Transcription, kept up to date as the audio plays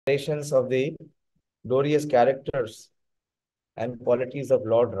narrations of the glorious characters and qualities of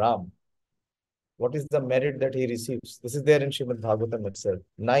Lord Ram. What is the merit that he receives? This is there in Srimad Bhagavatam itself,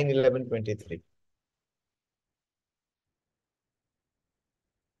 9:11:23.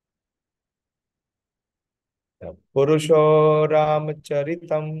 Purusho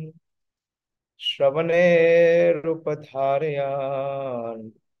Ramacharitam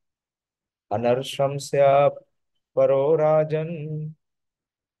Shravanirupadharayan Anarshramsya Paro Rajan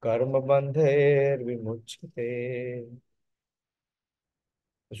Karma Bandher Vimuchyate.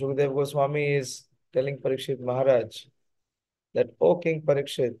 Shukdev Goswami is telling Parikshit Maharaj that, O King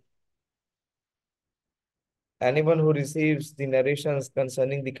Parikshit, anyone who receives the narrations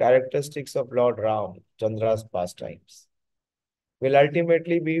concerning the characteristics of Lord Ram, Chandra's pastimes, will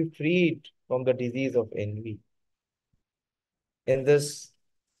ultimately be freed from the disease of envy. In this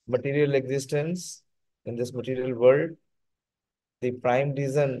material existence, in this material world, the prime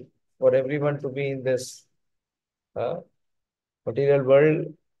reason for everyone to be in this material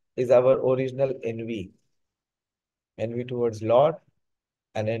world is our original envy. Envy towards Lord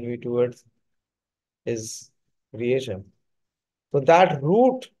and envy towards His creation. So that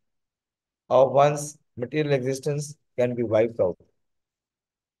root of one's material existence can be wiped out.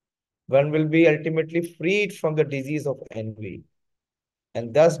 One will be ultimately freed from the disease of envy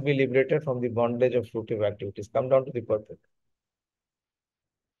and thus be liberated from the bondage of fruitive activities. Come down to the purpose.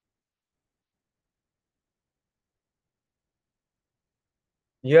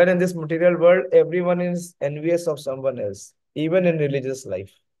 Here in this material world, everyone is envious of someone else, even in religious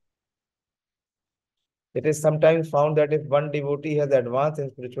life. It is sometimes found that if one devotee has advanced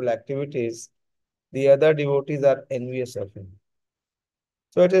in spiritual activities, the other devotees are envious of him.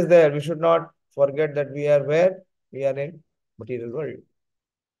 So it is there. We should not forget that we are where? We are in material world.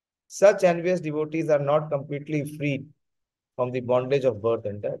 Such envious devotees are not completely freed from the bondage of birth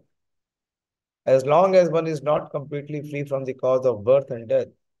and death. As long as one is not completely free from the cause of birth and death,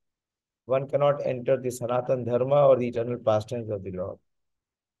 one cannot enter the Sanatan Dharma or the eternal pastimes of the Lord.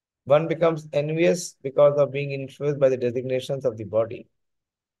 One becomes envious because of being influenced by the designations of the body.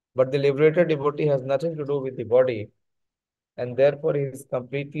 But the liberated devotee has nothing to do with the body, and therefore he is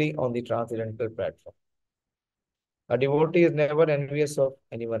completely on the transcendental platform. A devotee is never envious of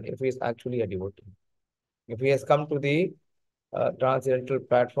anyone if he is actually a devotee. If he has come to the transcendental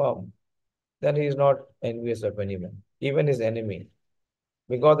platform, then he is not envious of anyone, even his enemy.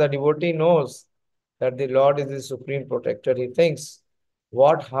 Because the devotee knows that the Lord is his supreme protector, he thinks,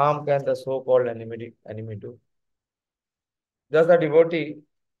 what harm can the so-called enemy do? Thus the devotee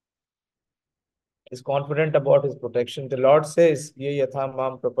is confident about his protection. The Lord says, Ye yatha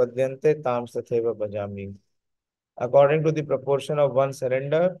mam prapadyante tam satheva bhajami. According to the proportion of one's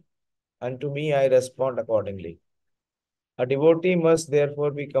surrender, unto me I respond accordingly. A devotee must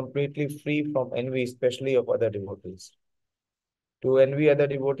therefore be completely free from envy, especially of other devotees. To envy other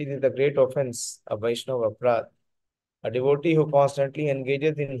devotees is a great offense, a Vaishnava aparadh. A devotee who constantly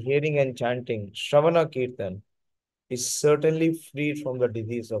engages in hearing and chanting, Shravana Kirtan, is certainly freed from the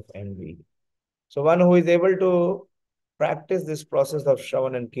disease of envy. So one who is able to practice this process of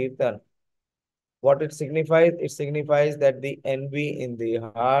Shravan and Kirtan, what it signifies? It signifies that the envy in the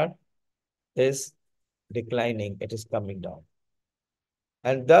heart is declining, it is coming down.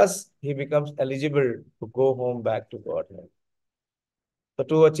 And thus he becomes eligible to go home back to Godhead. So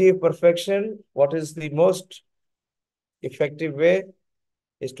to achieve perfection, what is the most effective way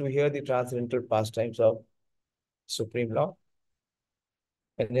is to hear the transcendental pastimes of Supreme Lord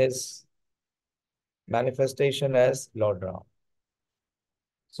in his manifestation as Lord Ram.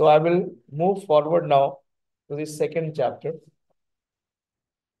 So I will move forward now to the second chapter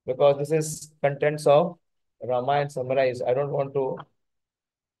because this is contents of Ramayana summarized. I don't want to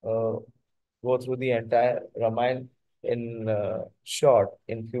go through the entire Ramayana in short,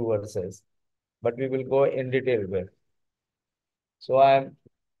 in few verses, but we will go in detail with. So I am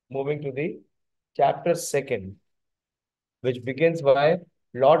moving to the chapter 2, which begins by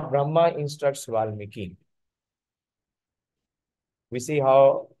Lord Brahma instructs Vālmīki. We see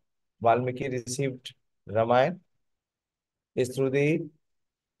how Vālmīki received Ramayana is through the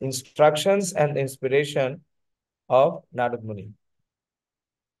instructions and inspiration of Narad Muni.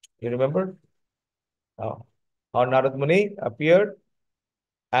 You remember? How Narad Muni appeared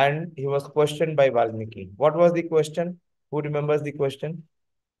and he was questioned by Vālmīki. What was the question? Who remembers the question?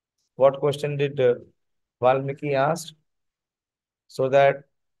 What question did Vālmīki ask so that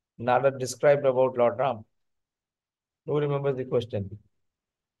Narad described about Lord Ram? Who remembers the question?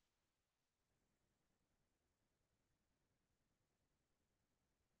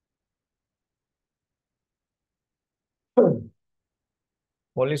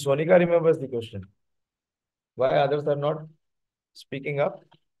 Only Sonika remembers the question. Why others are not speaking up?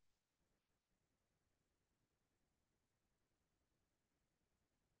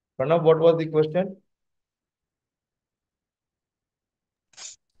 Pranav, what was the question?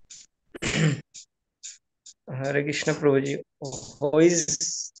 Hare Krishna Prabhuji, who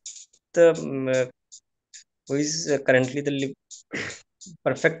is the who is currently the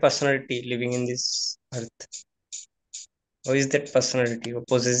perfect personality living in this earth? Who is that personality who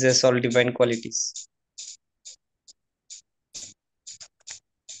possesses all divine qualities?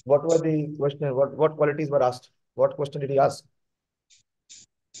 What were the question? What qualities were asked? What question did he ask?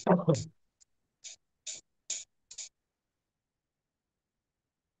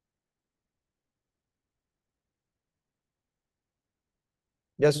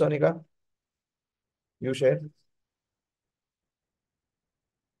 Yes, Sonika, you share.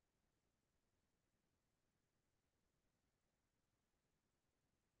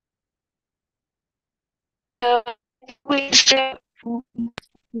 Which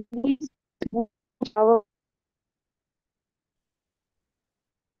our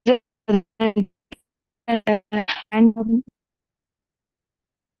and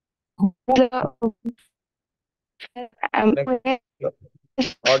Your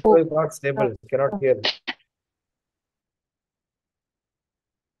audio is not stable. Cannot hear.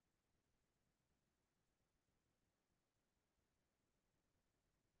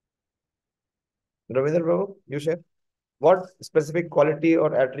 Ravindra Prabhu, you share. What specific quality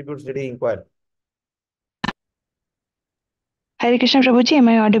or attributes did he inquire? Hare Krishna Prabhuji, am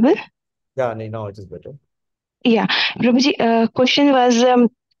I audible? Yeah, now it is better. Yeah, Prabhuji, question was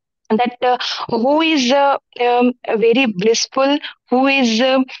that who is very blissful, who is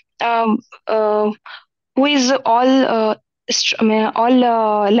um, uh, who is all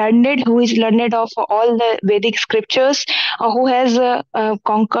learned, who is learned of all the Vedic scriptures, who has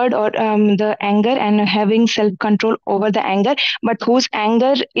conquered or the anger and having self control over the anger, but whose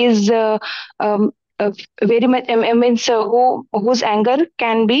anger is um, very much means whose anger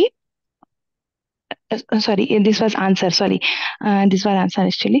can be sorry, this was answer, sorry, this was answer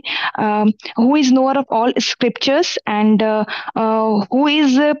actually. Who is knower of all scriptures and who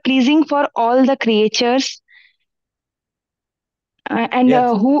is pleasing for all the creatures, and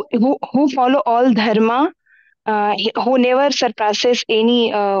Yes. who follow all dharma, who never surpasses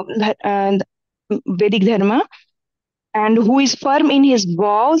any Vedic dharma, and who is firm in his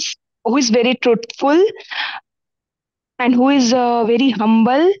vows, who is very truthful, and who is very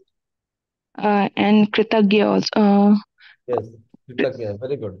humble and kritagya also. Yes. Kritagya.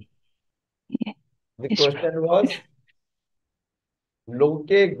 Very good. Yeah, The yes. question was Loke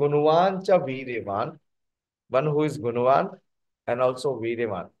Gunavan cha Veeryavan. One who is Gunavan and also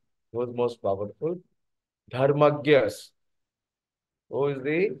Veeryavan, who is most powerful. Dharmagyas, who is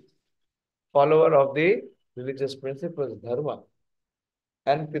the follower of the religious principles, Dharma.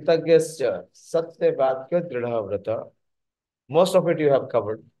 And Kritagyasya, Satya Vakya Dridha Vrata. Most of it you have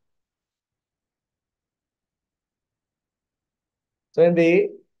covered. So in the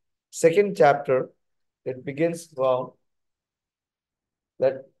second chapter, it begins from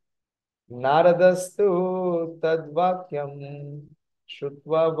that Naradastu Tadvakyam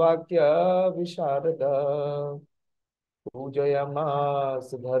Shrutva Vakya Visharada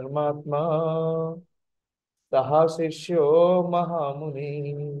Pujayamas Dharmatma Saha Shishyo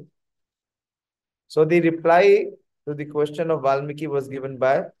Mahamuni. So the reply to the question of Valmiki was given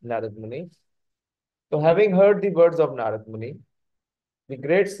by Narad Muni. So having heard the words of Narad Muni, the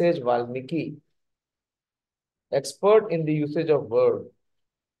great sage Valmiki, expert in the usage of word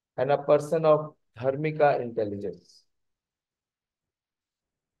and a person of dharmika intelligence,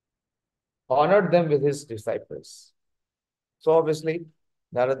 honored them with his disciples. So obviously,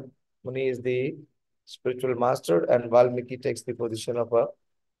 Narad Muni is the spiritual master and Valmiki takes the position of a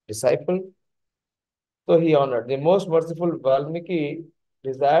disciple. So he honored. The most merciful Valmiki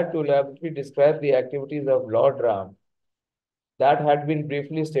desired to elaborately describe the activities of Lord Ram that had been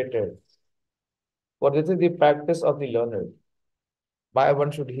briefly stated. For this is the practice of the learned. Why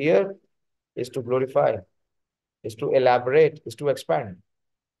one should hear is to glorify, is to elaborate, is to expand.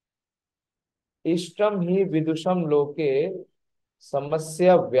 Ishtam hi vidusham loke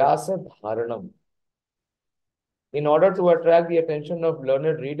samasya vyasa dharanam. In order to attract the attention of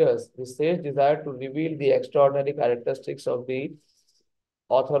learned readers, the sage desired to reveal the extraordinary characteristics of the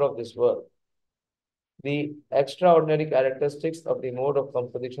author of this work. The extraordinary characteristics of the mode of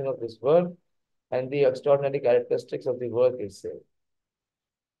composition of this work and the extraordinary characteristics of the work itself.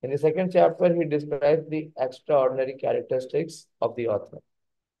 In the second chapter, he describes the extraordinary characteristics of the author.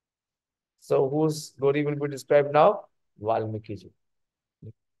 So, whose glory will be described now? Valmiki ji.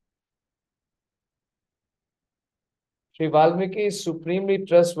 Sri Vālmīki is supremely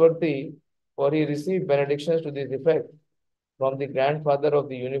trustworthy, for he received benedictions to this effect from the grandfather of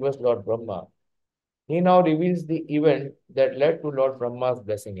the universe, Lord Brahma. He now reveals the event that led to Lord Brahma's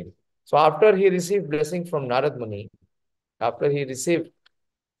blessing him. So after he received blessing from Narad Muni, after he received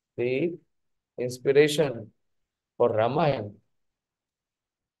the inspiration for Ramayana,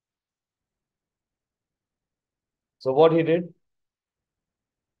 so what he did?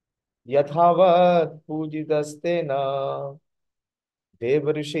 Yathavat pujitastena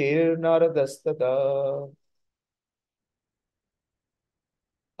devarishir naradastata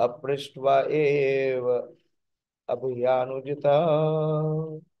aprishtva eva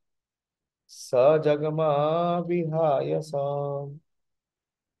abhyanujita sa jagama vihayasam.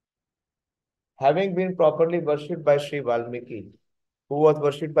 Having been properly worshipped by Sri Vālmīki. Who was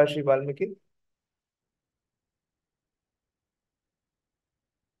worshipped by Sri Vālmīki?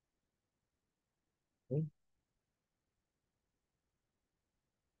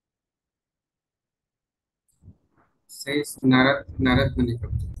 Says Narad Muni.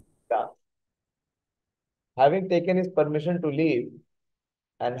 Yeah. Having taken his permission to leave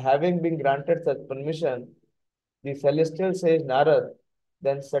and having been granted such permission, the celestial sage Narad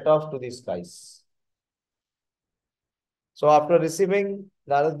then set off to the skies. So after receiving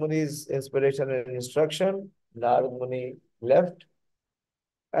Narad Muni's inspiration and instruction, Narad Muni left.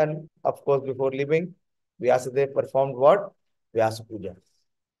 And of course, before leaving, Vyasadeva performed what? Vyasa Puja.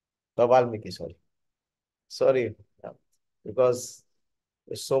 Vālmīki, sorry. Sorry, yeah, because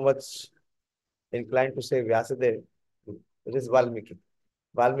it's so much inclined to say Vyasadeva. It is Vālmīki.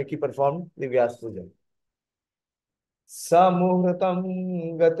 Vālmīki performed the Vyasa Puja.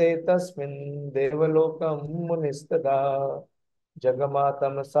 Samuhratam gate tasmin devalokam munistada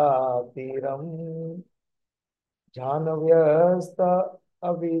jagamatam satiram jhanavyasta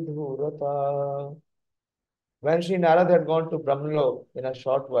avidhurata. When Sri Narad had gone to Brahmalok in a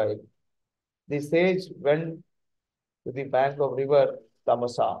short while, the sage went to the bank of river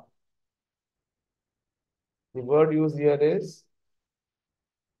Tamasa. The word used here is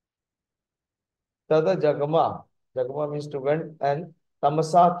Tada Jagama. Jagama means to went, and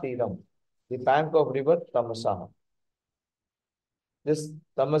Tamasa Tiram, the bank of river Tamasa. This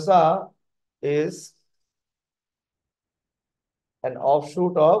Tamasa is an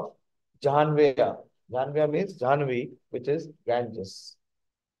offshoot of Jahanveya. Jahanveya means Jahanvi, which is Ganges.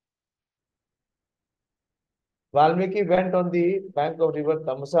 Vālmīki went on the bank of river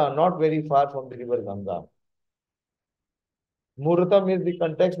Tamasa, not very far from the river Ganga. Murata means the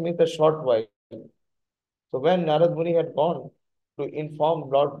context, means a short while. So when Narad Muni had gone to inform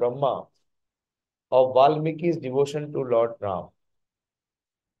Lord Brahma of Vālmīki's devotion to Lord Ram.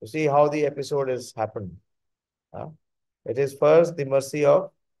 You see how the episode has happened. It is first the mercy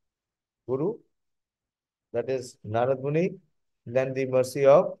of Guru, that is Narad Muni, then the mercy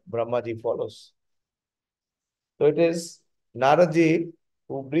of Brahmaji follows. So it is Naradji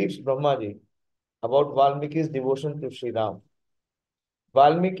who briefs Brahmaji about Vālmīki's devotion to Sri Ram.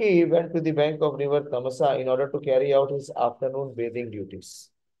 Vālmīki went to the bank of river Tamasa in order to carry out his afternoon bathing duties.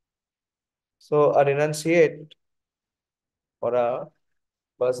 So a renunciate or a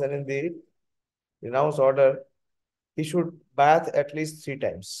person in the renounced order, he should bath at least 3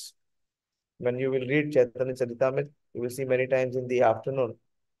 times. When you will read Chaitanya Charitamrita, you will see many times in the afternoon,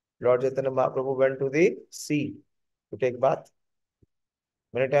 Lord Chaitanya Mahaprabhu went to the sea to take bath.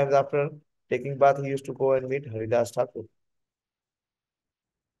 Many times after taking bath, he used to go and meet Haridas Thakur.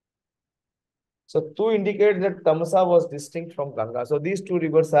 So to indicate that Tamasa was distinct from Ganga. So these 2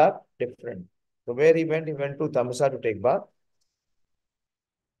 rivers are different. So where he went to Tamasa to take bath.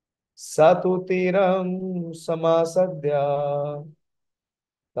 Satu tiram samasadya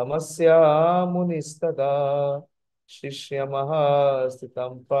tamasya munistada shishyamaha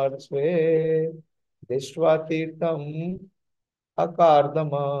stitam parshve dishva tirtam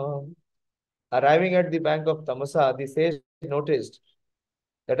akardama. Arriving at the bank of Tamasa, the sage noticed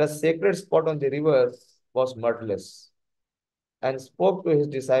that a sacred spot on the river was mudless and spoke to his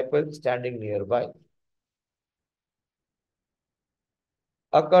disciple standing nearby.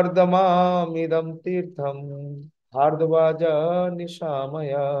 Akardama midam tirtham hardvaja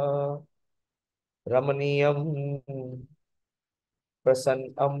nishamaya ramaniyam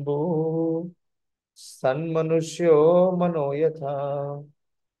prasan ambu sanmanushyo manoyatha.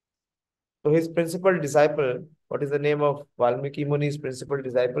 So his principal disciple, what is the name of Vālmīki Muni's principal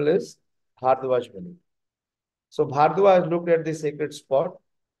disciple is Bhardwaj Muni. So Bhardwaj looked at the sacred spot,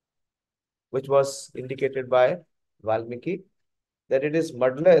 which was indicated by Vālmīki, that it is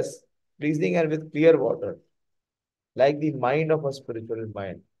mudless, pleasing and with clear water, like the mind of a spiritual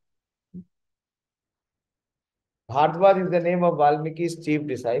mind. Bhardwaj is the name of Vālmīki's chief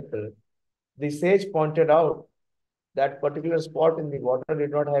disciple. The sage pointed out that particular spot in the water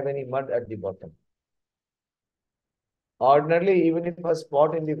did not have any mud at the bottom. Ordinarily, even if a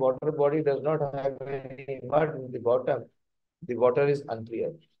spot in the water body does not have any mud in the bottom, the water is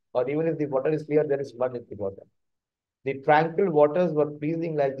unclear. Or even if the water is clear, there is mud at the bottom. The tranquil waters were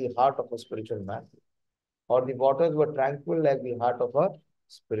pleasing like the heart of a spiritual man, or the waters were tranquil like the heart of a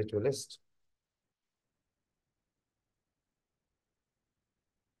spiritualist.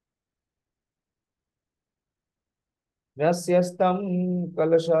 Nasyastam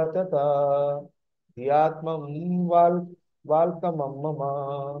kalashatata dhyatmam valkamam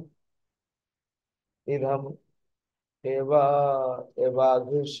mama idham eva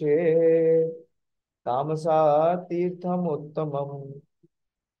evaghishe tamasa tirtham uttamam.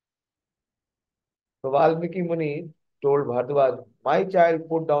 So Vālmīki Muni told Bhardwaj, my child,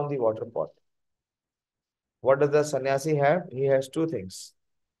 put down the water pot. What does the sannyasi have? He has two things.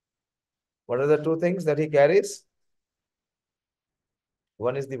 What are the two things that he carries?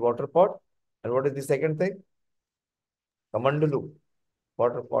 One is the water pot. And what is the second thing? Kamandalu.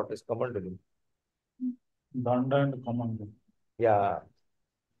 Water pot is Kamandalu. Danda and Kamandalu. Yeah.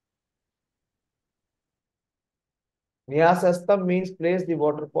 Nyasastam means place the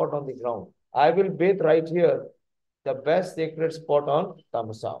water pot on the ground. I will bathe right here, the best sacred spot on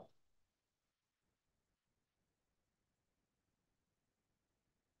Tamasa.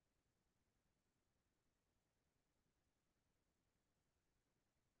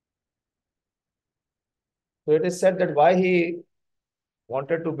 So it is said that why he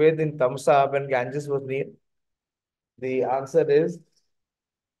wanted to bathe in Tamsa when Ganges was near. The answer is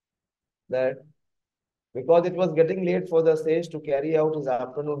that because it was getting late for the sage to carry out his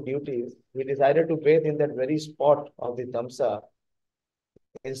afternoon duties, he decided to bathe in that very spot of the Tamsa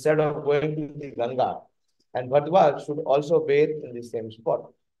instead of going to the Ganga. And Bhardwaj should also bathe in the same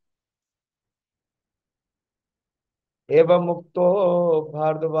spot. Eva mukto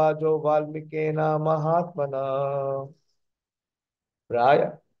bhardvajo Vālmīkena mahatmana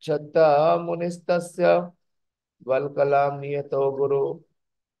praya chatta munistasya valkalam niyato guru.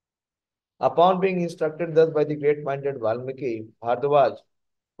 Upon being instructed thus by the great-minded Vālmīki, Bhardwaj,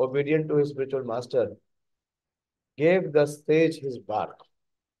 obedient to his spiritual master, gave the sage his bark.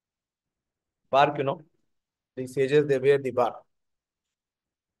 Bark, the sages, they wear the bark.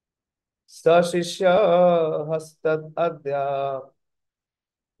 Sashishya hastat adya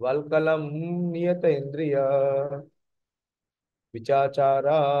valkalam niyata indriya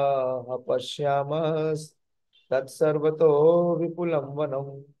vichachara hapashyamas tat sarvato vipulam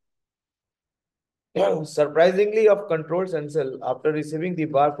vanam. Surprisingly of controlled senses, after receiving the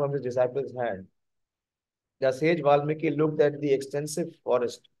bark from his disciple's hand, the sage Vālmīki looked at the extensive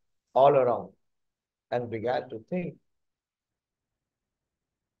forest all around and began to think.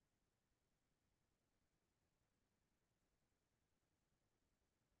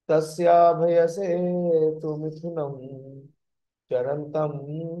 Tasya bhayase tu mithunam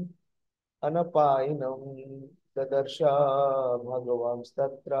charantam anapainam tadarsha bhagavam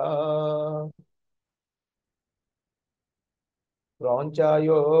statra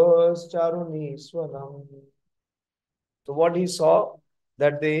Pranchayos charuni swanam. So what he saw,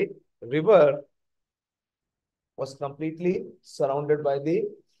 that the river was completely surrounded by the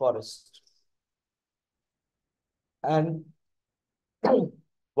forest. And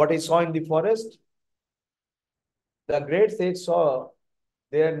what he saw in the forest, the great sage saw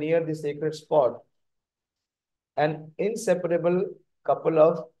there near the sacred spot an inseparable couple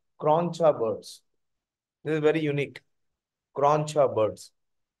of croncha birds. This is very unique. Croncha birds.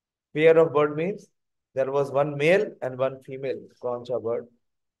 Pair of bird means there was one male and one female croncha bird.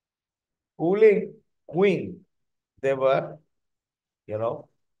 Cooing, they were,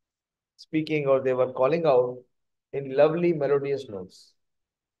 speaking, or they were calling out in lovely melodious notes.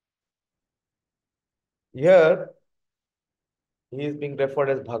 Here, he is being referred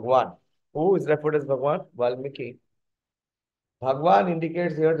as Bhagwan. Who is referred as Bhagwan? Vālmīki. Bhagwan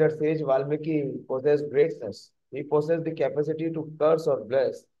indicates here that sage Vālmīki possessed greatness. He possessed the capacity to curse or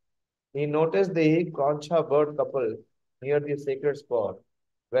bless. He noticed the concha bird couple near the sacred spot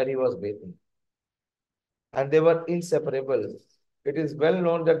where he was bathing. And they were inseparable. It is well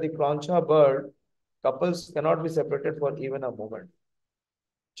known that the concha bird couples cannot be separated for even a moment.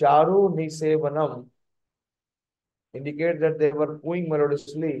 Charu Nisevanam indicates that they were cooing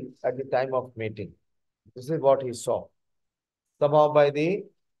melodiously at the time of mating. This is what he saw. Somehow by the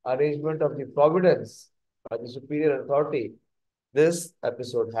arrangement of the providence, by the superior authority, this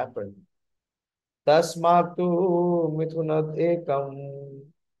episode happened. Tasmatu mithunat ekam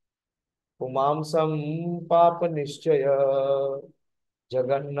Pumamsam Papa Nishchaya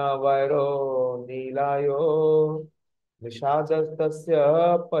Jaganna Vairo Nilayo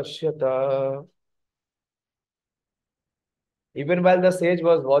Nishadastasya Pashyata. Even while the sage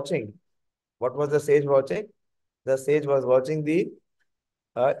was watching, what was the sage watching? The sage was watching the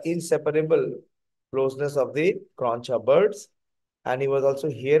inseparable closeness of the Krancha birds, and he was also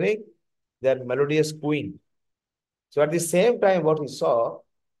hearing their melodious cooing. So at the same time, what he saw,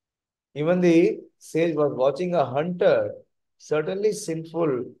 even the sage was watching a hunter, certainly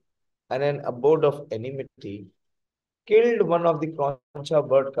sinful and an abode of enmity, killed one of the Krancha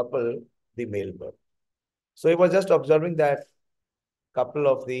bird couple, the male bird. So he was just observing that couple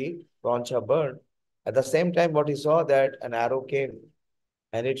of the Krancha bird. At the same time, what he saw, that an arrow came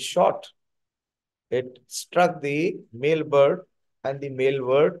and it struck the male bird, and the male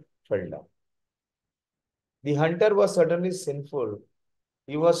bird fell down. The hunter was certainly sinful.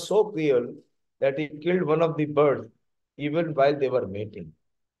 He was so cruel that he killed one of the birds even while they were mating.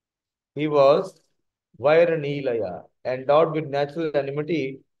 He was Vairanilaya, endowed with natural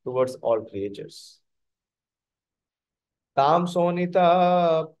enmity towards all creatures. Tam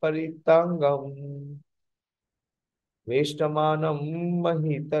sonita paritangam Veshtamanam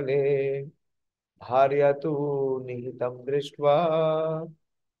mahitale Bharyatu nihitam drishtva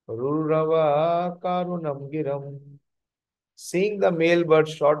Rurava karunam giram. Seeing the male bird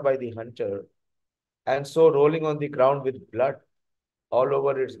shot by the hunter and so rolling on the ground with blood all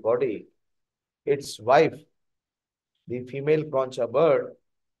over its body, its wife, the female concha bird,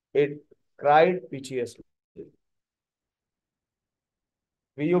 it cried piteously.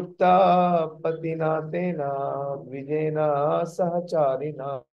 Viyukta patina tena vijena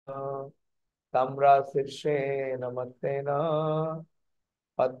sahacharina tamra sirshena mattena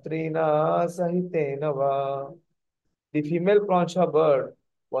patrina sahitena va. The female concha bird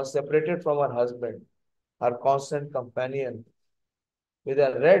was separated from her husband, her constant companion, with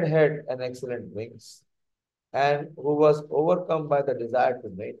a red head and excellent wings, and who was overcome by the desire to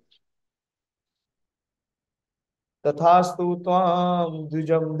mate. Tathastu tvam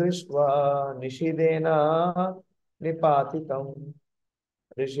dvijam drishtva nishidena nipatitam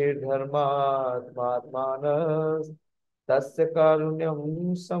rishir dharmat matmanas tasya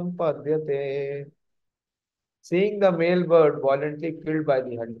karunyam sampadyate. Seeing the male bird violently killed by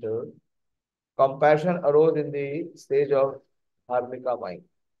the hunter, compassion arose in the stage of Dharmika mind.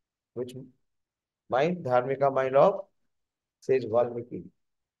 Which mind? Dharmika mind of sage Vālmīki.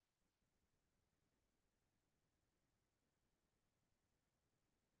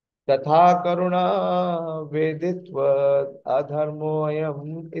 Tatha karuna veditvat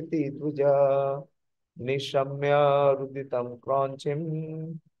adharmoyam iti dvuja nishamya ruditam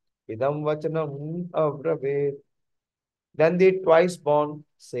kranchim idam vachanam avravet. Then the twice born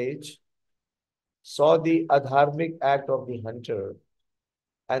sage saw the adharmic act of the hunter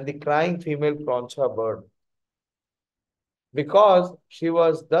and the crying female concha bird. Because she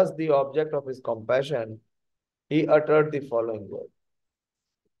was thus the object of his compassion, he uttered the following word.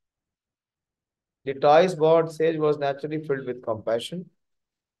 The twice-born sage was naturally filled with compassion.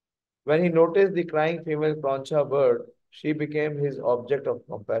 When he noticed the crying female concha bird, she became his object of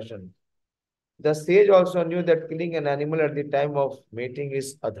compassion. The sage also knew that killing an animal at the time of mating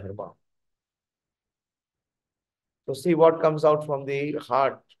is adharma. So see what comes out from the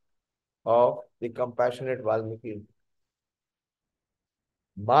heart of the compassionate Vālmīki.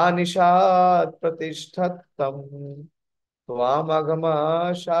 Manishat pratishtatam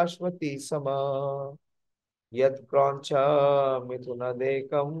Tvamagama shashvati sama Yad krancha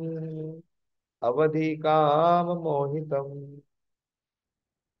mithunadekam avadhikam mohitam.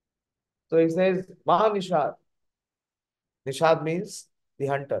 So he says, Mahanishad. Nishad means the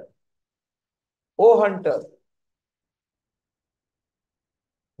hunter. O hunter,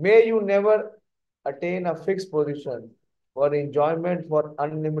 may you never attain a fixed position for enjoyment for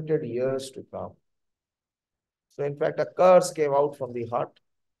unlimited years to come. So in fact, a curse came out from the heart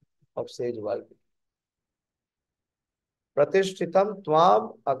of sage Vālmīki. Pratishtitam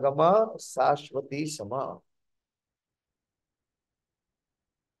tvam agama sashvati sama.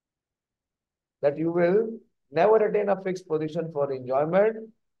 That you will never attain a fixed position for enjoyment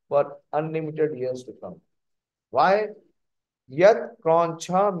for unlimited years to come. Why? Yat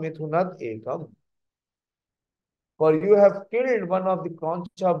krancha mithunat ekam. For you have killed one of the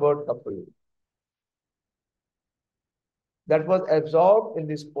krancha bird couple that was absorbed in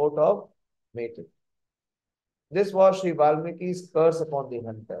the sport of mating. This was Sri Vālmīki's curse upon the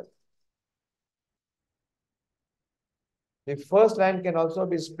hunter. The first line can also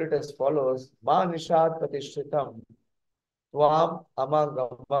be split as follows. Ma nishad pratishtitam Tvam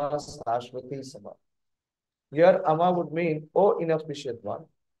amagama sashvati sama. Here, ama would mean, O inauspicious one,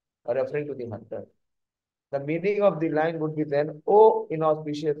 referring to the hunter. The meaning of the line would be then, O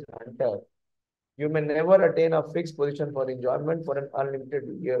inauspicious hunter, you may never attain a fixed position for enjoyment for an unlimited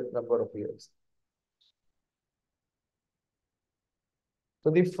number of years. So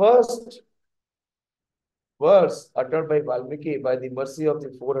the first verse uttered by Vālmīki by the mercy of the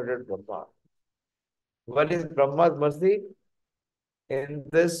 400 Brahma. What is Brahma's mercy? In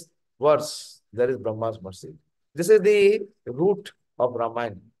this verse, there is Brahma's mercy. This is the root of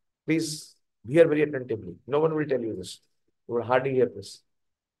Ramayana. Please hear very attentively. No one will tell you this. You will hardly hear this.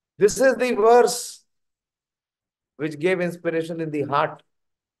 This is the verse which gave inspiration in the heart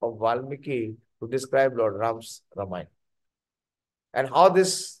of Vālmīki to describe Lord Ram's Ramayana. And how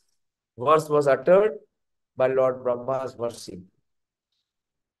this verse was uttered by Lord Brahma's mercy.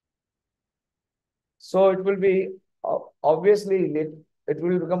 So it will be it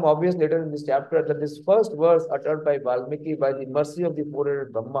will become obvious later in this chapter that this first verse uttered by Vālmīki by the mercy of the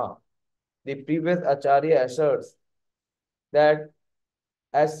 400 Brahma, the previous Acharya asserts that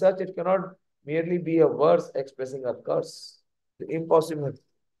as such it cannot merely be a verse expressing a curse. It's impossible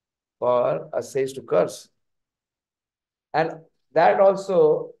for a sage to curse. And that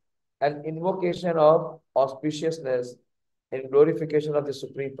also an invocation of auspiciousness in glorification of the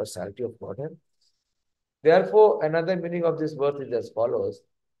Supreme Personality of Godhead. Therefore, another meaning of this verse is as follows.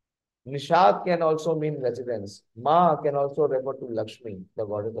 Nishad can also mean residence. Ma can also refer to Lakshmi, the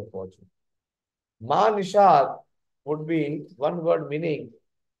goddess of fortune. Ma Nishad would be one word meaning,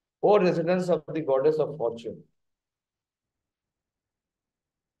 O residence of the goddess of fortune.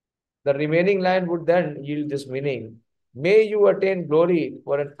 The remaining line would then yield this meaning. May you attain glory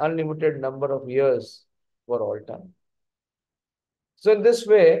for an unlimited number of years for all time. So in this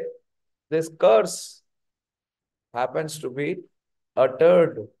way, this curse happens to be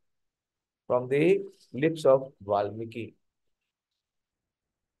uttered from the lips of Vālmīki.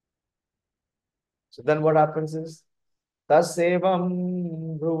 So then what happens is,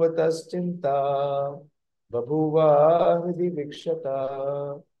 Tasevam bhuvatas chinta babhuva hridi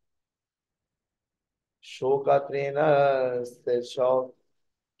vikshata shokatrena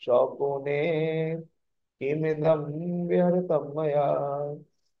shokune kimidam vyaratam maya.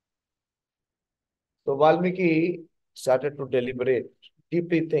 So Vālmīki started to deliberate,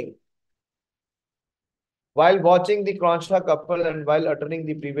 deeply think. While watching the Kransha couple and while uttering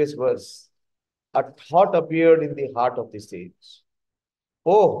the previous verse, a thought appeared in the heart of the sage.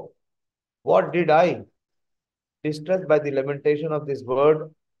 Oh, what did I, distressed by the lamentation of this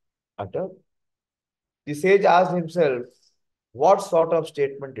word, utter? The sage asked himself, what sort of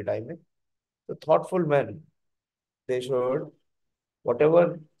statement did I make? The thoughtful men, they should,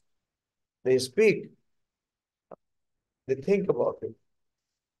 whatever they speak, they think about it.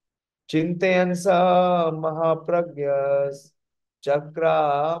 Chintayansa mahapragyas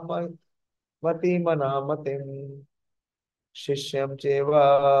chakra mati manamatim shishyam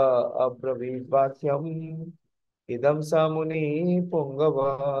cheva abravitvakyam idam samuni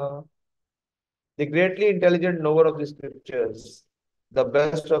pungava. The greatly intelligent knower of the scriptures, the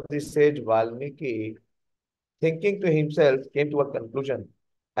best of the sage Vālmīki, thinking to himself, came to a conclusion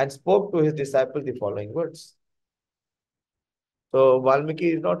and spoke to his disciples the following words. So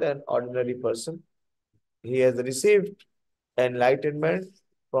Vālmīki is not an ordinary person. He has received enlightenment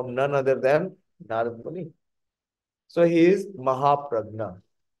from none other than Narad Muni. So he is Mahaprajna.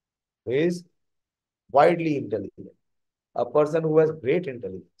 He is widely intelligent. A person who has great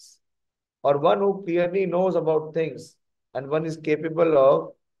intelligence. Or one who clearly knows about things and one is capable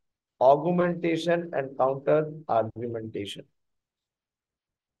of augmentation and counter-argumentation.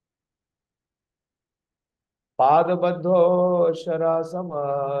 Padabadho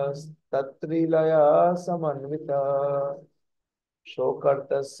sharasamas tatrilaya samanvita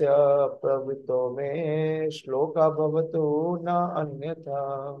shokartasya pravito me shloka bhavatu na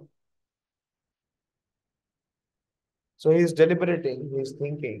anyatha. So he is deliberating, he is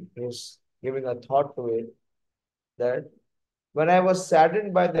thinking, he is giving a thought to it that when I was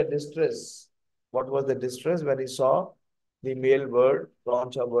saddened by the distress, what was the distress? When he saw the male bird,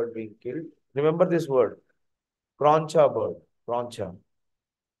 Krancha bird being killed. Remember this word, Krancha bird, Krancha.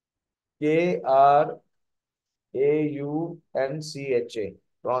 K-R-A-U-N-C-H-A,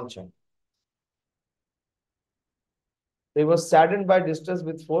 Krancha. He was saddened by distress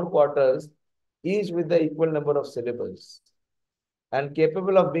with 4 quarters, each with the equal number of syllables, and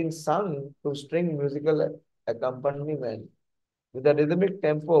capable of being sung to string musical accompaniment with a rhythmic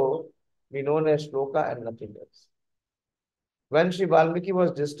tempo be known as shloka and nothing else. When Sri Vālmīki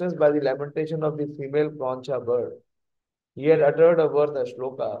was distressed by the lamentation of the female Krancha bird, He had uttered a verse, a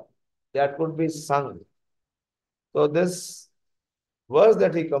shloka, that could be sung. So this verse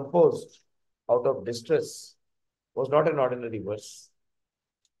that he composed out of distress was not an ordinary verse.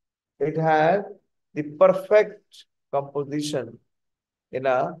 It had the perfect composition in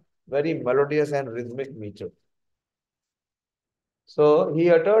a very melodious and rhythmic meter. So he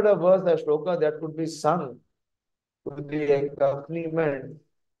uttered a verse, a shloka, that could be sung with the accompaniment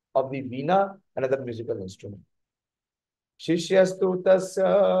of the veena and other musical instrument. Shishyastu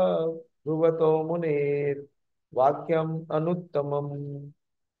tasya dhruvato munir vakyam anuttamam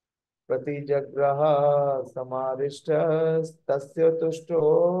pratijagraha samarishtas tasya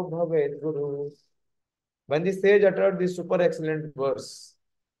tushto bhavet guru. When the sage uttered this super excellent verse,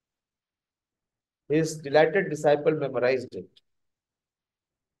 his delighted disciple memorized it.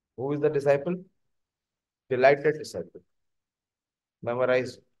 Who is the disciple? Delighted disciple.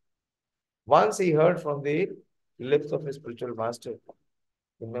 Memorized it. Once he heard from the lips of his spiritual master,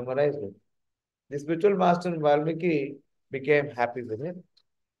 he memorized it. The spiritual master Vālmīki became happy with him.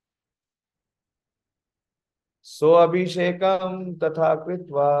 So abhishekam tatha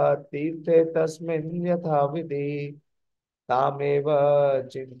kritva tirthe tasmin yatha vidhi tameva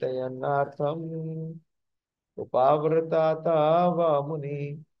chintayanartham upavratata va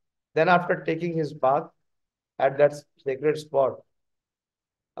muni. Then after taking his bath at that sacred spot,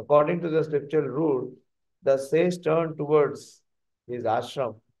 according to the scriptural rule, the sage turned towards his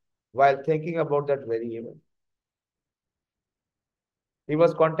ashram while thinking about that very event. He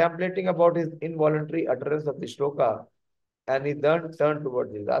was contemplating about his involuntary utterance of the shloka, and he then turned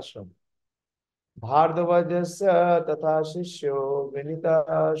towards his ashram. Bhardavajasya tatha shishyo vinita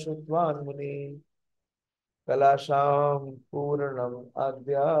shutvan muni kalasham purnam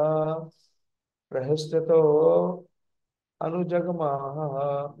adya prahishtato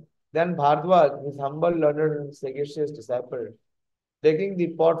anujagamaha. Then Bhardwaj, his humble, learned, and sagacious disciple, taking the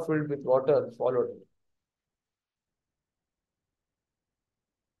pot filled with water, followed him.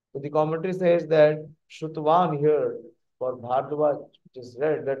 So the commentary says that Shrutvan here for Bhardwaj, it is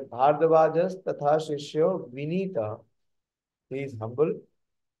read that Bhardavajas tatha shishyo vinita, he is humble,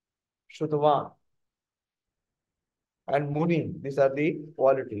 Shrutvan and Muni, these are the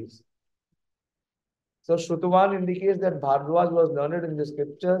qualities. So Shrutvan indicates that Bhardwaj was learned in the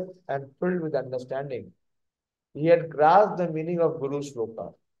scriptures and filled with understanding. He had grasped the meaning of Guru's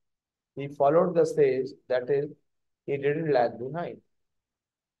shloka. He followed the sage, that is, he didn't lag behind.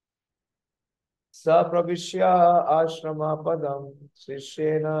 Sa pravishya ashrama padam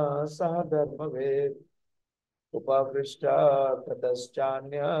srishyena saha dharmaved upavrishta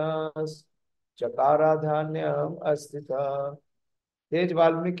tataschanyas chakaradhanyam astita. Sage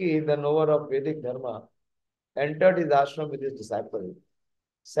Vālmīki, the knower of Vedic Dharma, entered his ashram with his disciple,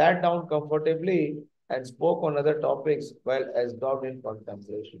 sat down comfortably and spoke on other topics while absorbed in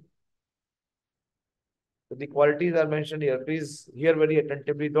contemplation. So the qualities are mentioned here. Please hear very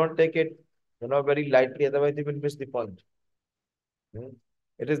attentively. Don't take it, very lightly. Otherwise, you will miss the point.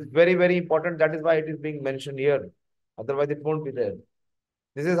 It is very, very important. That is why it is being mentioned here. Otherwise, it won't be there.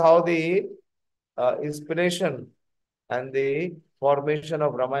 This is how the inspiration and the formation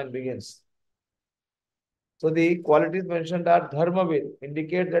of Ramayana begins. So the qualities mentioned are Dharmavid,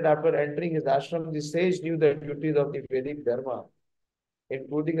 indicate that after entering his ashram, the sage knew the duties of the Vedic Dharma,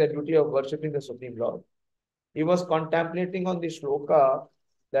 including the duty of worshipping the Supreme Lord. He was contemplating on the shloka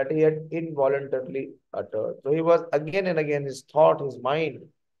that he had involuntarily uttered. So he was again and again, his thought, his mind,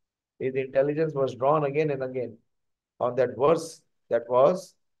 his intelligence was drawn again and again on that verse that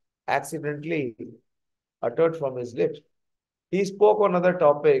was accidentally uttered from his lips. He spoke on other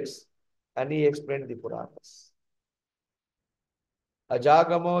topics and he explained the Puranas.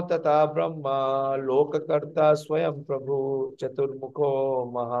 Ajagamo tata Brahma lokakarta swayam prabhu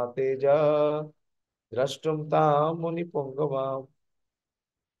chaturmukho mahateja drashtum tam muni pungavam.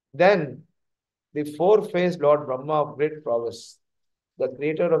 Then the four-faced Lord Brahma of great prowess, the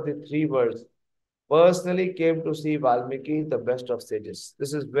creator of the three worlds, personally came to see Vālmīki, the best of sages.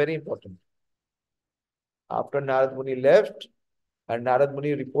 This is very important. After Narad Muni left, and Narad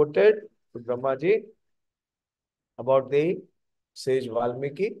Muni reported to Brahmaji about the sage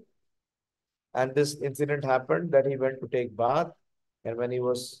Vālmīki, and this incident happened that he went to take bath, and when he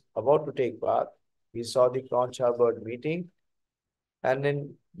was about to take bath, he saw the conch bird meeting, and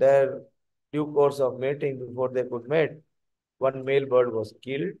in their due course of mating, before they could mate, one male bird was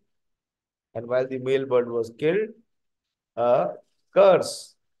killed, and while the male bird was killed, a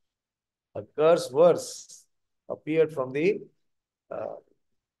curse verse appeared from the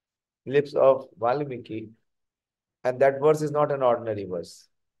lips of Vālmīki, and that verse is not an ordinary verse.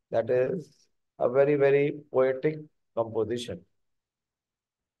 That is a very, very poetic composition.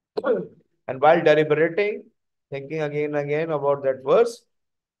 And while deliberating, thinking again and again about that verse,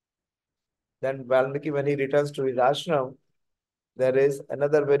 then Vālmīki, when he returns to his ashram, there is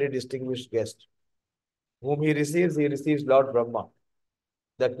another very distinguished guest whom he receives Lord Brahma.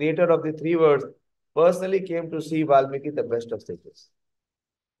 The creator of the three worlds personally came to see Vālmīki, the best of sages.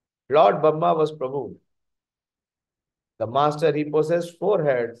 Lord Brahma was Prabhu. The master, he possessed 4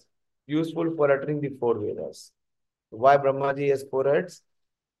 heads, useful for uttering the 4 Vedas. Why Brahmaji has 4 heads?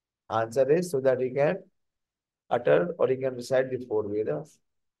 Answer is so that he can utter or he can recite the 4 Vedas.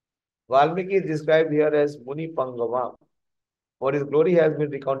 Vālmīki is described here as Muni Pangava, for his glory has been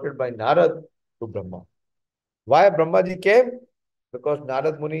recounted by Narad to Brahma. Why Brahmaji came? Because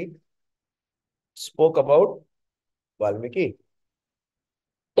Narad Muni spoke about Vālmīki,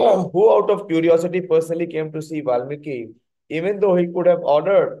 who out of curiosity personally came to see Vālmīki, even though he could have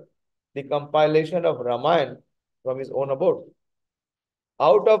ordered the compilation of Rāmāyaṇa from his own abode.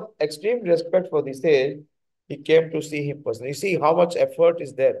 Out of extreme respect for the sage, he came to see him personally. You see how much effort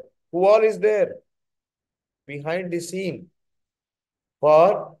is there. Who all is there behind the scene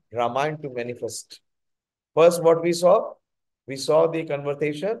for Rāmāyaṇa to manifest? First, what we saw? We saw the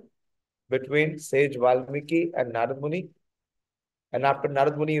conversation between sage Vālmīki and Narad Muni. And after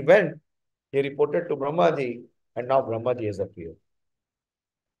Narad Muni went, he reported to Brahmaji, and now Brahmaji has appeared.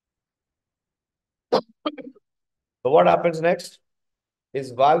 So what happens next?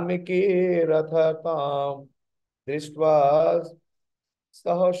 Is Vālmīki Rāmāyaṇa Drishtva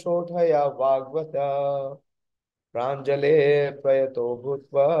Sahashothaya Vāgvata Pranjale Prayato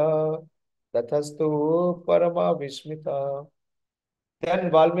Bhutva Tathastu Parama Vishmita.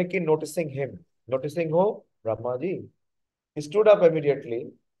 Then Vālmīki noticing him. Noticing who? Brahmaji. He stood up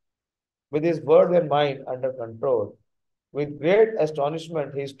immediately with his words and mind under control. With great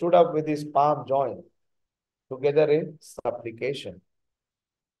astonishment, he stood up with his palm joined together in supplication.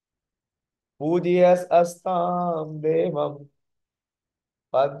 Pujyas astam devam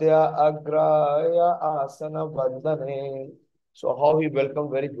padya agraya asana vandane. So how he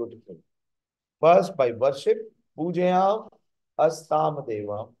welcomed very beautifully. First by worship, pujayam astam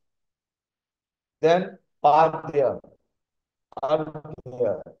devam. Then padya,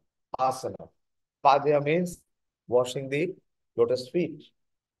 arghya, asana. Padya means washing the lotus feet.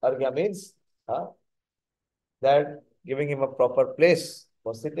 Arghya means that giving him a proper place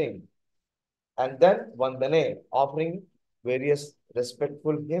for sitting. And then Vandane, offering various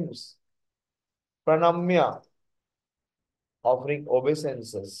respectful hymns. Pranamya, offering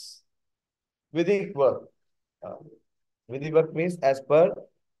obeisances. Vidhi work. Vidhi work means as per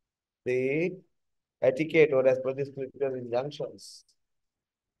the etiquette or as per the scriptural injunctions.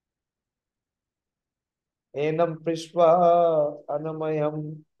 Enam Prishva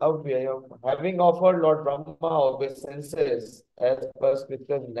Anamayam Avyayam. Having offered Lord Brahma obeisances as per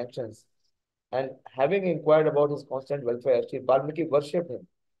scriptural injunctions and having inquired about his constant welfare, Sri Vālmīki worshipped him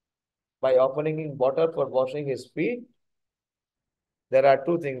by offering him water for washing his feet. There are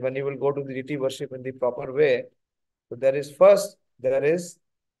 2 things when you will go to the deity worship in the proper way. So there is first, there is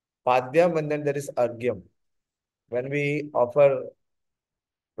Padyam and then there is Argyam. When we offer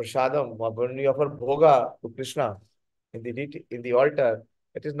Prasadam, or when we offer Bhoga to Krishna in the altar,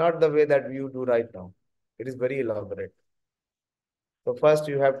 it is not the way that you do right now. It is very elaborate. So first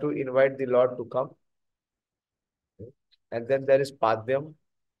you have to invite the Lord to come. And then there is Padyam.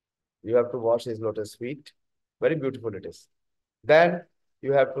 You have to wash his lotus feet. Very beautiful it is. Then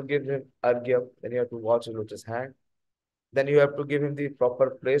you have to give him Argyam. Then you have to wash his lotus hand. Then you have to give him the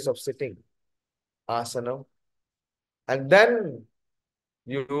proper place of sitting. Asana. And then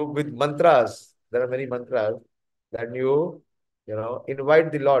you with mantras, there are many mantras, that you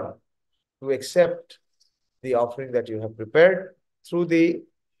invite the Lord to accept the offering that you have prepared through the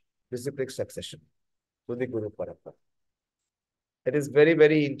disciplic succession, through the Guru Parampara. It is very,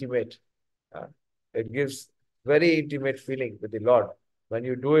 very intimate. It gives very intimate feeling with the Lord when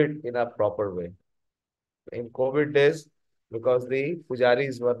you do it in a proper way. In COVID days, because the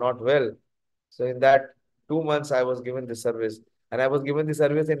pujaris were not well, so in that 2 months I was given the service, and I was given the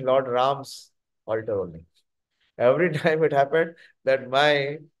service in Lord Ram's altar only. Every time it happened that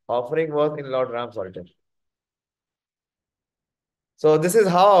my offering was in Lord Ram's altar. So this is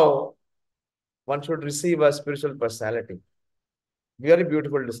how one should receive a spiritual personality. Very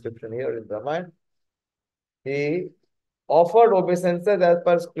beautiful description here in Brahmāyaṇa. He offered obeisances as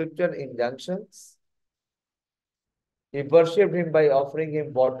per scripture injunctions. He worshipped him by offering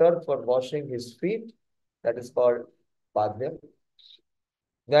him water for washing his feet. That is called Padyam.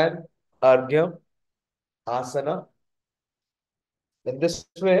 Then Argyam, Asana. In this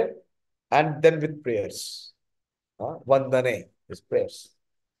way, and then with prayers. Vandane, his prayers.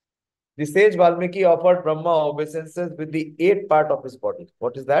 The sage Vālmīki offered Brahma obeisances with the 8th part of his body.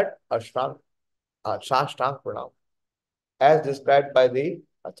 What is that? Ashtang, Shashtang Pranam, as described by the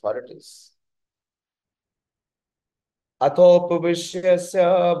authorities.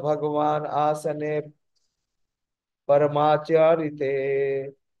 Athopavishyasya Bhagavan Asane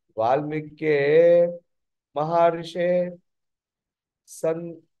Paramacharite Vālmīki Maharishi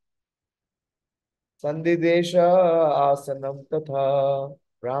Sandidesha Asanam Tatha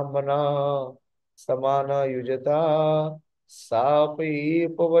Brahmana Samana Yujata Sapi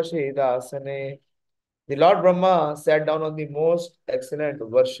Pavashedasane. The Lord Brahma sat down on the most excellent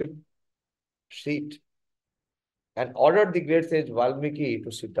worship seat and ordered the great sage Vālmīki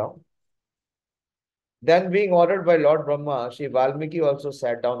to sit down. Then, being ordered by Lord Brahma, Shri Vālmīki also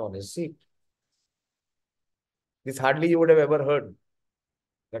sat down on his seat. This hardly you would have ever heard,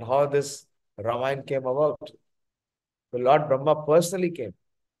 that how this Ramayana came about. The Lord Brahma personally came,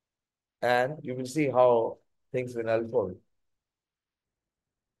 and you will see how things will unfold.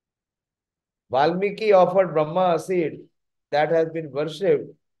 Vālmīki offered Brahma a seed that has been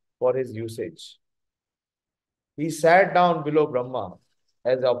worshipped for his usage. He sat down below Brahma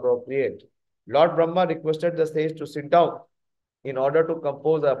as appropriate. Lord Brahma requested the sage to sit down in order to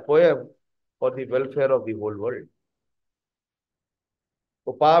compose a poem for the welfare of the whole world.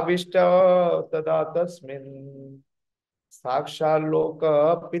 Upavishta tada tasmin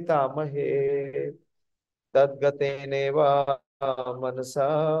sakshaloka pitamahe tadgateneva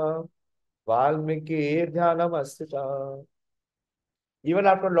manasa Vālmīki dhyanamastita. Even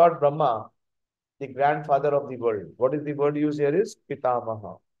after Lord Brahma, the grandfather of the world, what is the word used here is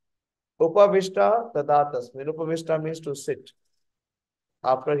pitamaha. Upavishta tada tasmin. Upavishta means to sit.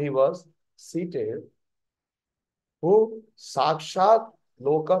 After he was seated, who? Sakshat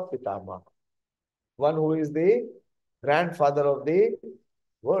Loka Pitama. One who is the grandfather of the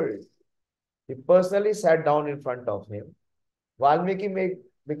world. He personally sat down in front of him. Vālmīki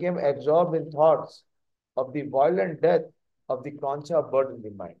became absorbed in thoughts of the violent death of the Krancha bird in the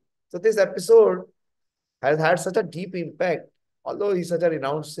mind. So this episode has had such a deep impact. Although he's such a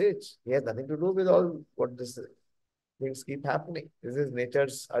renowned sage, he has nothing to do with all what this things keep happening. This is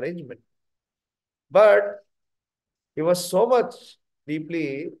nature's arrangement. But he was so much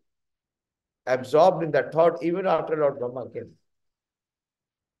deeply absorbed in that thought even after Lord Brahma came.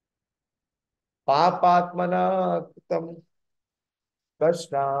 Papatmana tam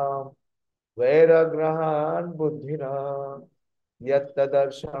kashnam vairagrahan buddhina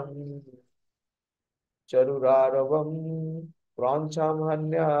yattadarsham charuraravam prancham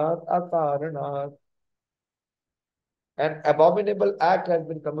hanyat akaranat. An abominable act has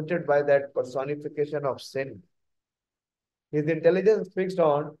been committed by that personification of sin. His intelligence fixed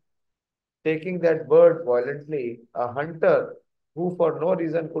on taking that bird violently, a hunter who for no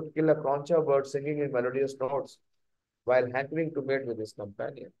reason could kill a concha bird singing in melodious notes while hankering to mate with his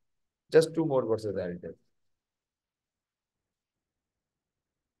companion. Just 2 more verses I'll tell.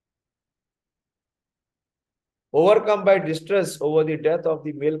 Overcome by distress over the death of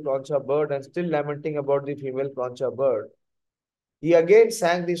the male concha bird and still lamenting about the female concha bird, he again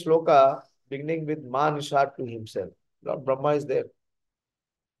sang the sloka beginning with Ma Nishat to himself. Lord Brahma is there.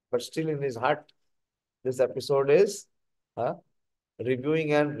 But still in his heart, this episode is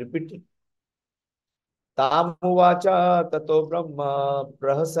reviewing and repeating. Tamuvacha tato Brahma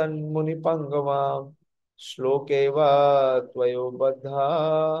prahasan muni pangama shlokeva tvayo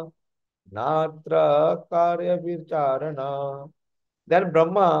baddha natra karya vicharana. Then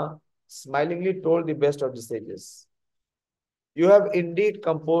Brahma smilingly told the best of the sages, "You have indeed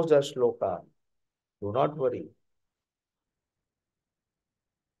composed a shloka. Do not worry.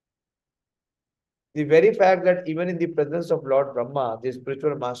 The very fact that even in the presence of Lord Brahma, the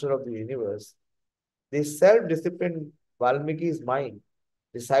spiritual master of the universe, the self-disciplined Vālmīki's mind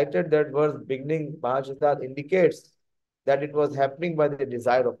recited that verse beginning Mahajita indicates that it was happening by the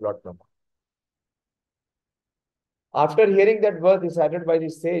desire of Lord Brahma. After hearing that verse recited by the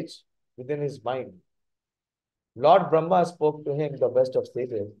sage within his mind, Lord Brahma spoke to him, the best of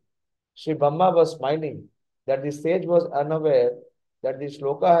sages. Shri Brahma was smiling that the sage was unaware that the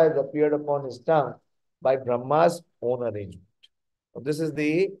shloka has appeared upon his tongue by Brahma's own arrangement. So this is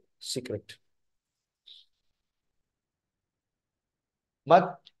the secret.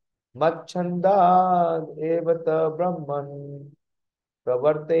 Machchanda evata Brahman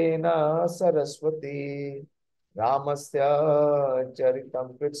pravartena saraswati Ramasya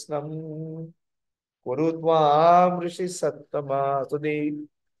charitam krishnam kurutvam rishi sattama. So the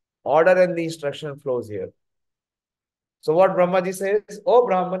order and the instruction flows here. So what Brahmaji says, "O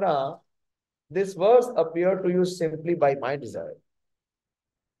Brahmana, this verse appeared to you simply by my desire.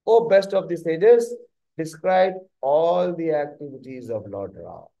 O best of the sages, describe all the activities of Lord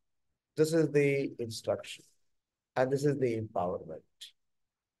Ram. This is the instruction and this is the empowerment.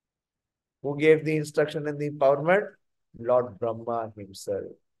 Who gave the instruction and the empowerment? Lord Brahma himself.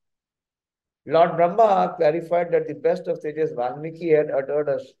 Lord Brahma clarified that the best of sages, Vālmīki, had uttered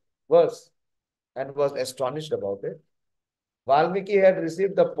a verse and was astonished about it. Vālmīki had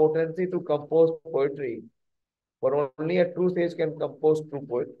received the potency to compose poetry, for only a true sage can compose true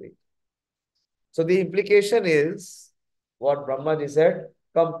poetry. So the implication is what Brahmaji said,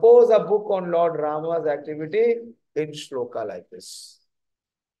 compose a book on Lord Rama's activity in shloka like this.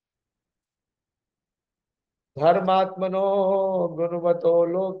 Dharmatmano gunuvato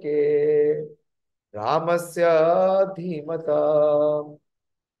loke Ramasya dhimata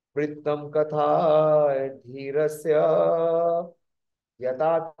Vrittam katha dhirasya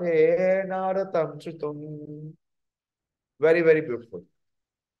yatate naratam chutum. Very, very beautiful.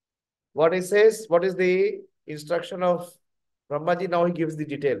 What he says, what is the instruction of Brahmaji? Now he gives the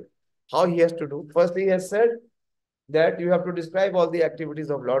detail. How he has to do. First he has said that you have to describe all the activities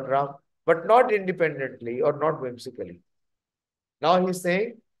of Lord Ram, but not independently or not whimsically. Now he is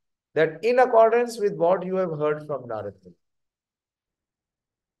saying that in accordance with what you have heard from Narada.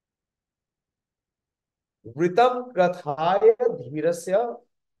 Vritam krathaya dhirasya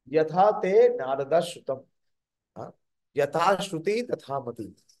yatha te narada shrutam. Yatha shruti tatha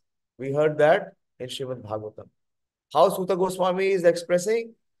mati. We heard that in Srimad Bhagavatam. How Sutta Goswami is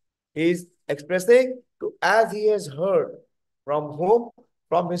expressing? He is expressing to as he has heard. From whom?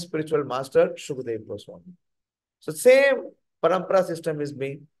 From his spiritual master, Shukadeva Goswami. So same parampara system is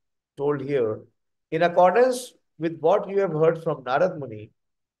being told here. In accordance with what you have heard from Narad Muni,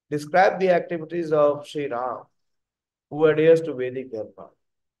 describe the activities of Sri Ram, who adheres to Vedic Dharma,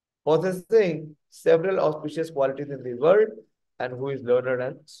 possessing several auspicious qualities in the world, and who is learned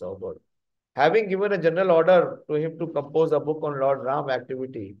and sober. Having given a general order to him to compose a book on Lord Ram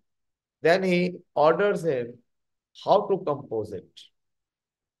activity, then he orders him how to compose it.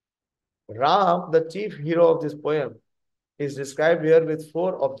 Ram, the chief hero of this poem, is described here with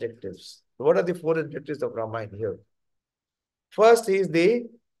 4 objectives. What are the 4 objectives of Ramayana here? First is the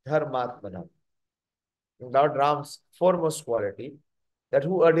Dharmatmana. Lord Ram's foremost quality, that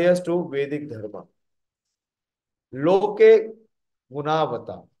who adheres to Vedic Dharma. Loke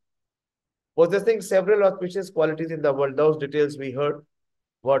Gunavata, possessing several auspicious qualities in the world. Those details we heard,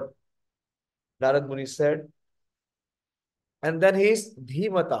 what Narad Muni said. And then he is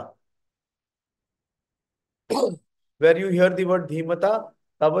Dhimata. Where you hear the word Dhimata,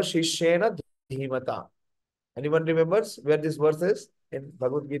 Tava Shishena Dhimata. Anyone remembers where this verse is in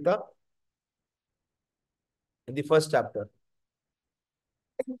Bhagavad Gita? In the first chapter.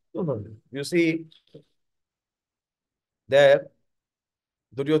 You see, there,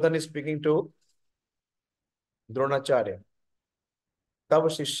 Duryodhana is speaking to Dronacharya. Tava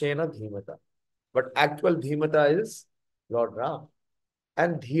Shishena Dhimata. But actual Dhimata is Lord Ram.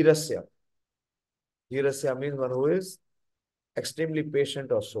 And Dhirasya. Dhirasya means one who is extremely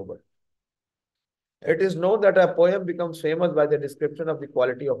patient or sober. It is known that a poem becomes famous by the description of the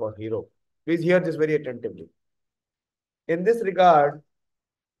quality of a hero. Please hear this very attentively. In this regard,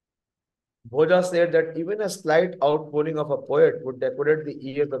 Bhoja said that even a slight outpouring of a poet would decorate the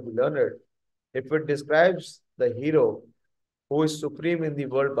ears of the learned if it describes the hero who is supreme in the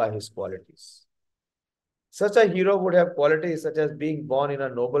world by his qualities. Such a hero would have qualities such as being born in a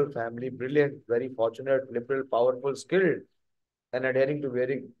noble family, brilliant, very fortunate, liberal, powerful, skilled, and adhering to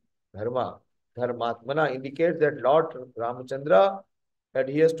Vedic Dharma. Dharmatmana indicates that Lord Ramachandra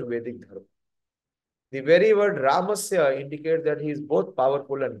adheres to Vedic Dharma. The very word Ramasya indicates that he is both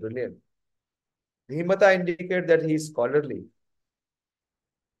powerful and brilliant. Dhimata indicates that he is scholarly.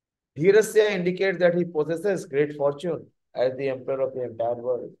 Dhirasya indicates that he possesses great fortune as the emperor of the entire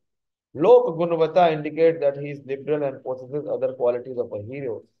world. Lok Gunavata indicates that he is liberal and possesses other qualities of a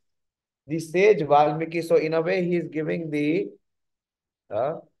hero. The sage Vālmīki, so in a way he is giving the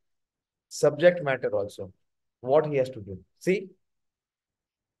subject matter also, what he has to do. See,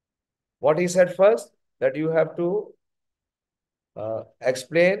 what he said first, that you have to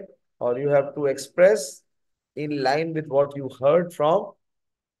explain or you have to express in line with what you heard from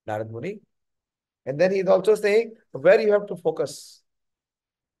Narad Muni. And then he is also saying where you have to focus.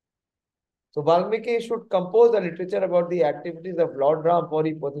 So Vālmīki should compose a literature about the activities of Lord Ram, for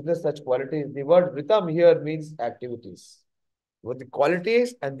he possesses such qualities. The word Vritam here means activities. With the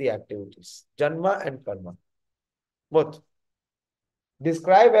qualities and the activities. Janma and Karma. Both.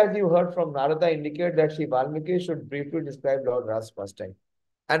 Describe as you heard from Narada indicate that Sri Vālmīki should briefly describe Lord Ram's pastime.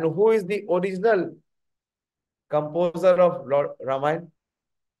 And who is the original composer of Lord Ramayana?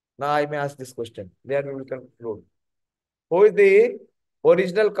 Now I may ask this question. Then we will conclude. Who is the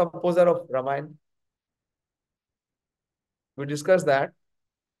original composer of Ramayana? We discussed that.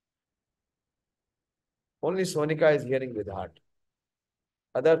 Only Sonika is hearing with heart.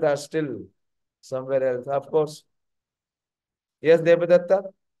 Others are still somewhere else. Of course. Yes, Devadatta?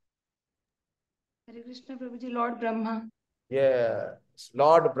 Hare Krishna Prabhuji, Lord Brahma. Yes,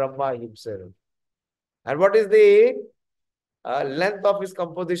 Lord Brahma himself. And what is the length of his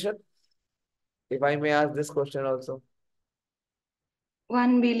composition? If I may ask this question also.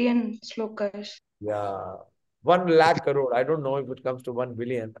 1 billion slokas. Yeah, 1 lakh crore. I don't know if it comes to 1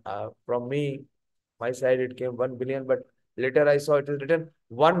 billion. From me, my side, it came 1 billion, but later I saw it is written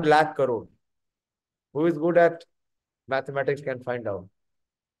 1 lakh crore. Who is good at mathematics can find out.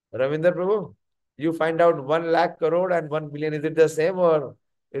 Ravindra Prabhu, you find out 1 lakh crore and 1 billion. Is it the same or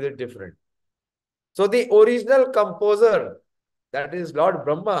is it different? So the original composer, that is Lord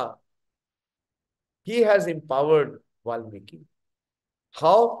Brahma, he has empowered Vālmīki.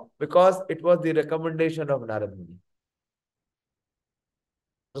 How? Because it was the recommendation of Narad Muni.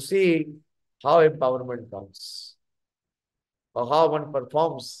 So see how empowerment comes, or how one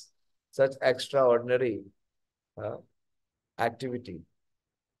performs such extraordinary activity.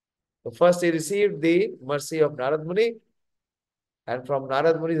 So first he received the mercy of Narad Muni, and from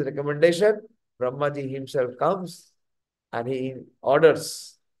Narad Muni's recommendation, Brahmaji himself comes and he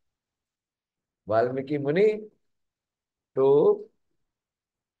orders Vālmīki Muni to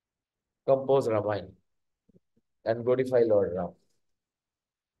compose Ramayana and glorify Lord Ram.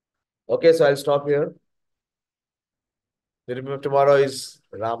 Okay, so I'll stop here. Remember, tomorrow is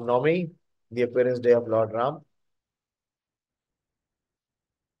Ram Navami, the appearance day of Lord Ram.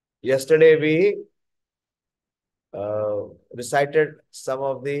 Yesterday we recited some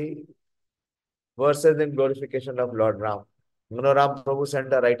of the verses in glorification of Lord Ram. Ram Prabhu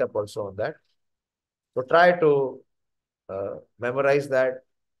sent a write-up also on that. So try to memorize that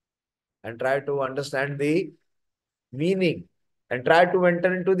and try to understand the meaning and try to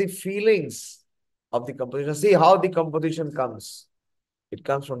enter into the feelings of the composition. See how the composition comes. It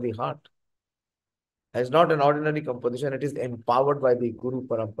comes from the heart. It's not an ordinary composition. It is empowered by the Guru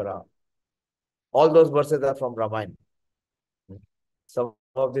Parampara. All those verses are from Ramayana. Some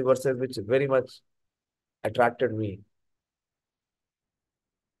of the verses which very much attracted me.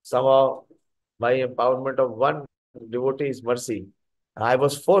 Somehow, my empowerment of one devotee is mercy. I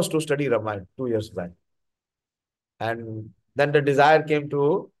was forced to study Ramayana 2 years back. And then the desire came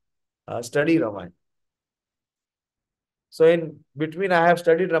to study Ramayana. So in between, I have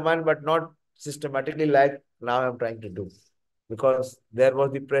studied Ramayana, but not systematically like now I'm trying to do. Because there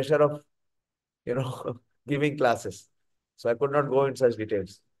was the pressure of, giving classes. So I could not go in such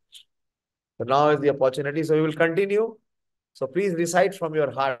details. So now is the opportunity. So we will continue. So please recite from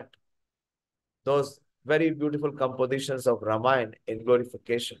your heart those very beautiful compositions of Ramayana in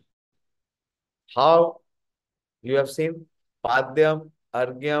glorification. How you have seen Padyam,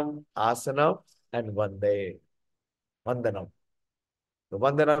 Argyam, Asanam, and Vandanam. So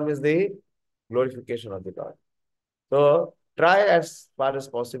Vandanam is the glorification of the Lord. So try as far as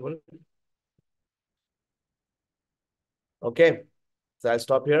possible. Okay. So I'll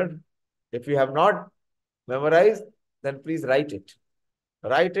stop here. If you have not memorized, then please write it.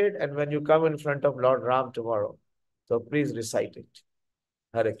 Write it, and when you come in front of Lord Ram tomorrow, so please recite it.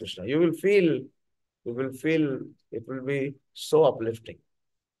 Hare Krishna. You will feel it will be so uplifting.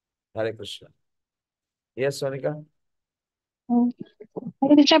 Hare Krishna. Yes, Sonika?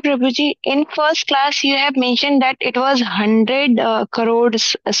 Hare Krishna Prabhuji, in first class you have mentioned that it was 100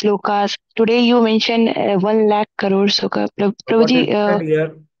 crores slokas. Today you mentioned 1 lakh crore sloka.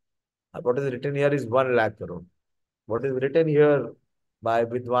 Prabhuji, What is written here is 1 lakh crore. What is written here by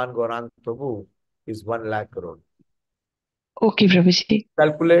Vidwan Gaurang Prabhu is 1 lakh crore. okay, Prabhuji.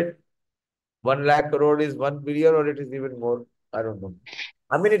 Calculate 1 lakh crore is 1 billion or it is even more. I don't know.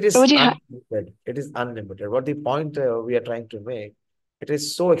 I mean, it is Prabhuji, unlimited. It is unlimited. What the point we are trying to make, it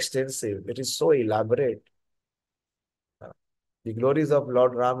is so extensive. It is so elaborate. The glories of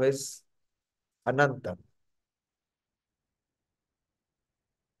Lord Ram is Ananta.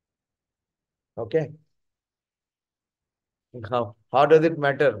 Okay. Now, how does it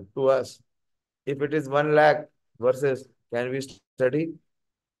matter to us? If it is 1 lakh verses, can we study?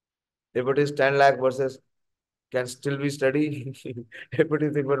 If it is 10 lakh verses, can still we study? If it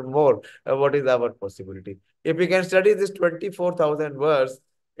is even more, what is our possibility? If we can study this 24,000 verse,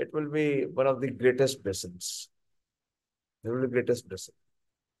 it will be one of the greatest blessings. It will be the greatest blessing.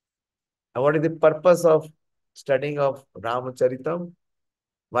 And what is the purpose of studying of Ramacharitam?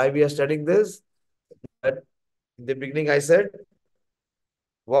 Why we are studying this? But in the beginning I said,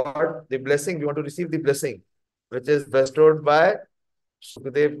 what? The blessing, we want to receive the blessing, which is bestowed by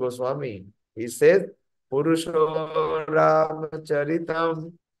Sukadeva Goswami. He says, Purusho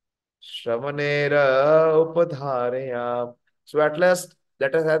Ramacharitam Shravanera Upadharayam. So at last,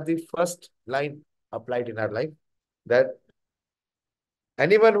 let us have the first line applied in our life, that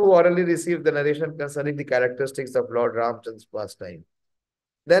anyone who orally received the narration concerning the characteristics of Lord Ramchandra's pastime,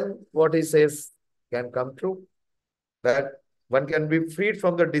 then what he says can come true, that one can be freed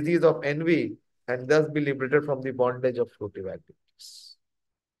from the disease of envy and thus be liberated from the bondage of fruitive activities.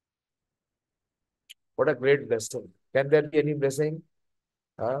 What a great blessing. Can there be any blessing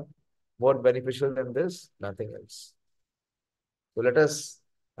more beneficial than this? Nothing else. So let us,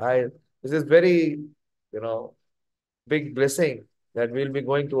 this is very, big blessing that we'll be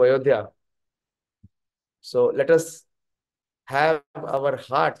going to Ayodhya. So let us have our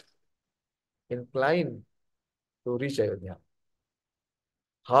heart inclined to reach Ayodhya.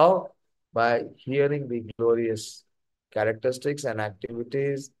 How? By hearing the glorious characteristics and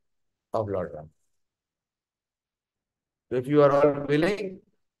activities of Lord Ram. If you are all willing,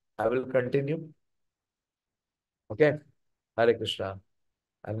 I will continue. Okay? Hare Krishna.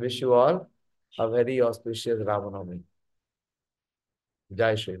 And wish you all a very auspicious Ramanavami.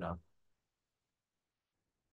 Jai Shri Ram.